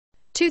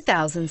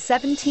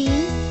2017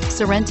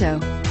 Sorento.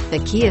 The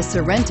Kia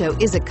Sorento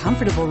is a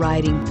comfortable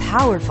riding,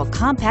 powerful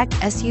compact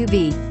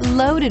SUV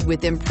loaded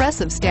with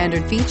impressive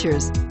standard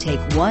features. Take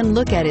one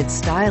look at its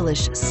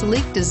stylish,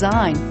 sleek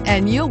design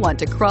and you'll want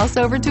to cross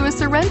over to a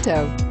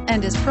Sorento,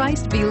 and is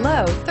priced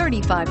below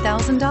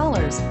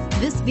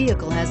 $35,000. This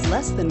vehicle has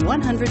less than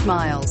 100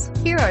 miles.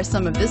 Here are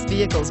some of this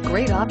vehicle's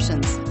great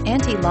options: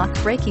 anti-lock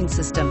braking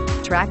system,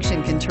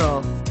 traction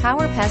control,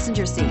 power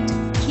passenger seat,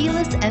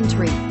 keyless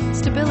entry,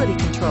 stability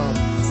control,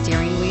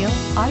 steering wheel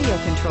audio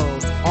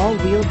controls,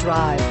 all-wheel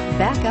drive,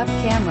 backup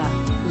camera,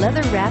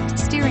 leather-wrapped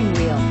steering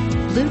wheel,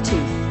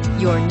 Bluetooth.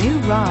 Your new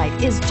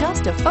ride is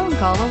just a phone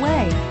call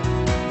away.